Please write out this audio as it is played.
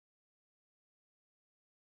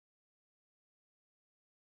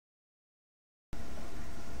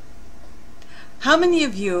How many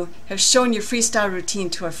of you have shown your freestyle routine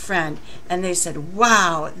to a friend and they said,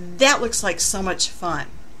 wow, that looks like so much fun?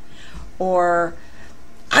 Or,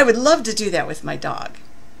 I would love to do that with my dog,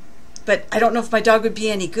 but I don't know if my dog would be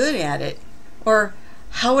any good at it. Or,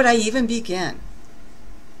 how would I even begin?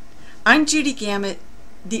 I'm Judy Gamet,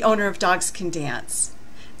 the owner of Dogs Can Dance,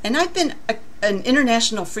 and I've been an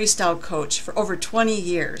international freestyle coach for over 20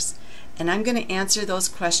 years, and I'm going to answer those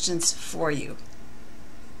questions for you.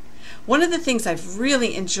 One of the things I've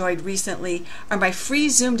really enjoyed recently are my free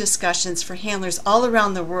Zoom discussions for handlers all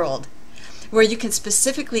around the world, where you can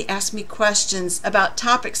specifically ask me questions about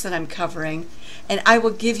topics that I'm covering, and I will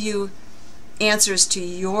give you answers to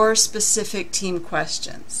your specific team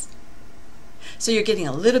questions. So you're getting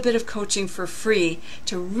a little bit of coaching for free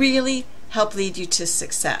to really help lead you to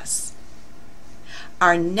success.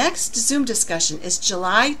 Our next Zoom discussion is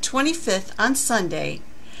July 25th on Sunday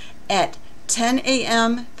at 10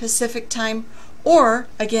 a.m. Pacific time, or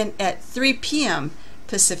again at 3 p.m.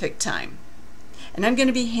 Pacific time. And I'm going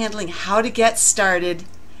to be handling how to get started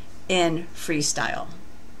in freestyle.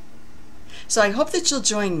 So I hope that you'll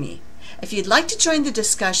join me. If you'd like to join the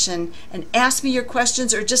discussion and ask me your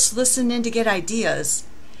questions or just listen in to get ideas,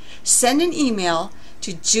 send an email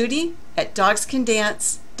to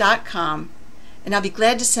judy@dogscandance.com and I'll be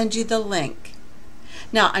glad to send you the link.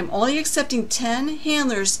 Now, I'm only accepting 10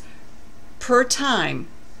 handlers per time,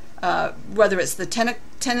 whether it's the 10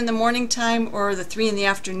 in the morning time or the 3 in the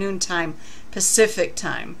afternoon time, Pacific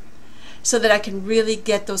time, so that I can really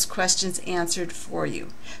get those questions answered for you,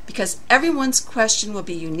 because everyone's question will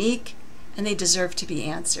be unique and they deserve to be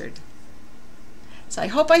answered. So I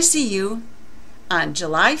hope I see you on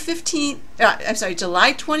July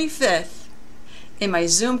 25th in my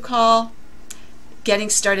Zoom call, Getting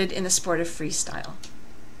Started in the Sport of Freestyle.